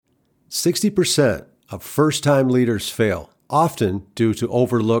60% of first-time leaders fail, often due to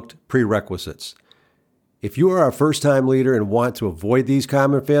overlooked prerequisites. If you are a first-time leader and want to avoid these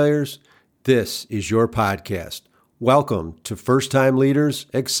common failures, this is your podcast. Welcome to First Time Leaders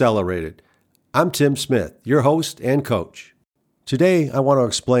Accelerated. I'm Tim Smith, your host and coach. Today, I want to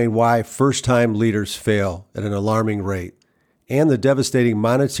explain why first-time leaders fail at an alarming rate and the devastating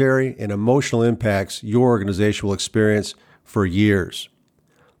monetary and emotional impacts your organization will experience for years.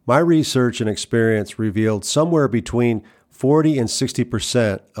 My research and experience revealed somewhere between 40 and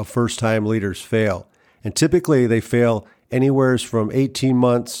 60% of first-time leaders fail, and typically they fail anywhere from 18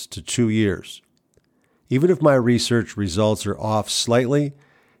 months to 2 years. Even if my research results are off slightly,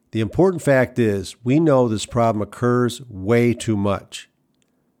 the important fact is we know this problem occurs way too much.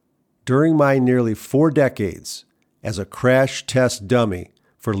 During my nearly 4 decades as a crash test dummy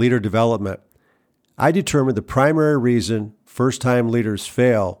for leader development, I determined the primary reason first-time leaders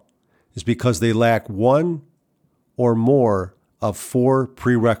fail is because they lack one or more of 4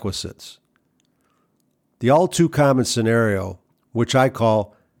 prerequisites. The all too common scenario, which I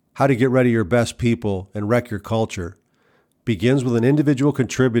call how to get rid of your best people and wreck your culture, begins with an individual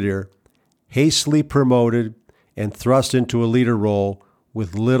contributor hastily promoted and thrust into a leader role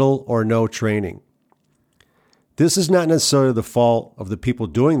with little or no training. This is not necessarily the fault of the people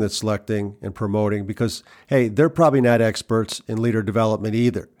doing the selecting and promoting because, hey, they're probably not experts in leader development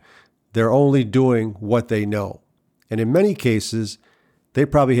either. They're only doing what they know. And in many cases, they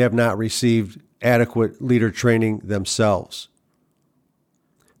probably have not received adequate leader training themselves.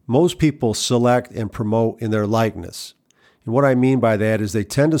 Most people select and promote in their likeness. And what I mean by that is they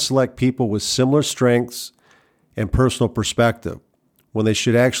tend to select people with similar strengths and personal perspective when they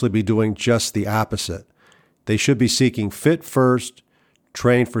should actually be doing just the opposite. They should be seeking fit first,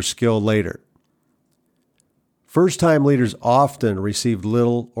 train for skill later. First-time leaders often receive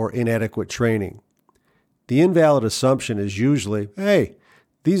little or inadequate training. The invalid assumption is usually, hey,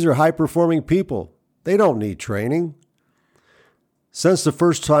 these are high-performing people. They don't need training. Since the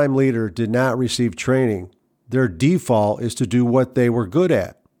first-time leader did not receive training, their default is to do what they were good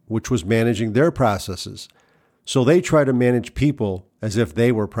at, which was managing their processes. So they try to manage people as if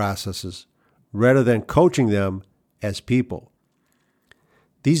they were processes, rather than coaching them as people.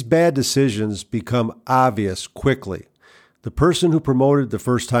 These bad decisions become obvious quickly. The person who promoted the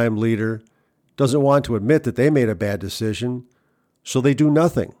first-time leader doesn't want to admit that they made a bad decision, so they do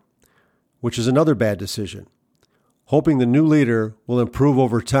nothing, which is another bad decision, hoping the new leader will improve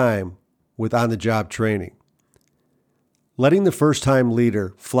over time with on-the-job training. Letting the first-time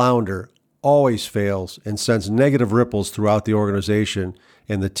leader flounder always fails and sends negative ripples throughout the organization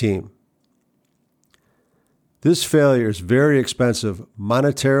and the team. This failure is very expensive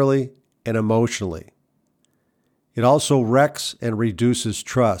monetarily and emotionally. It also wrecks and reduces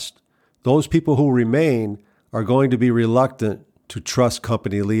trust. Those people who remain are going to be reluctant to trust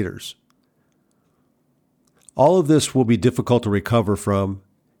company leaders. All of this will be difficult to recover from,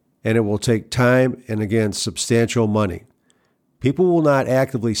 and it will take time and, again, substantial money. People will not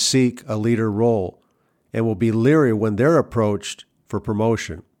actively seek a leader role and will be leery when they're approached for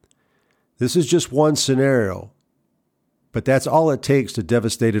promotion. This is just one scenario, but that's all it takes to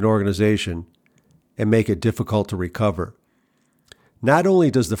devastate an organization and make it difficult to recover. Not only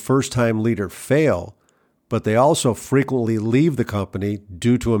does the first-time leader fail, but they also frequently leave the company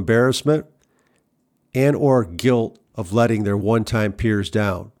due to embarrassment and or guilt of letting their one-time peers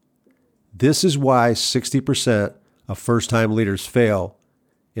down. This is why 60% of first-time leaders fail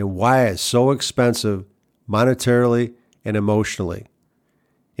and why it's so expensive monetarily and emotionally.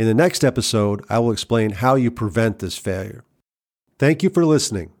 In the next episode, I will explain how you prevent this failure. Thank you for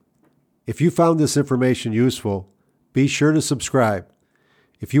listening. If you found this information useful, be sure to subscribe.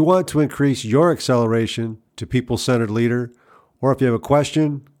 If you want to increase your acceleration to people-centered leader, or if you have a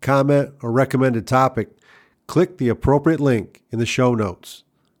question, comment, or recommended topic, click the appropriate link in the show notes.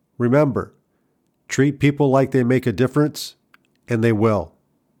 Remember, treat people like they make a difference, and they will.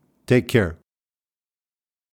 Take care.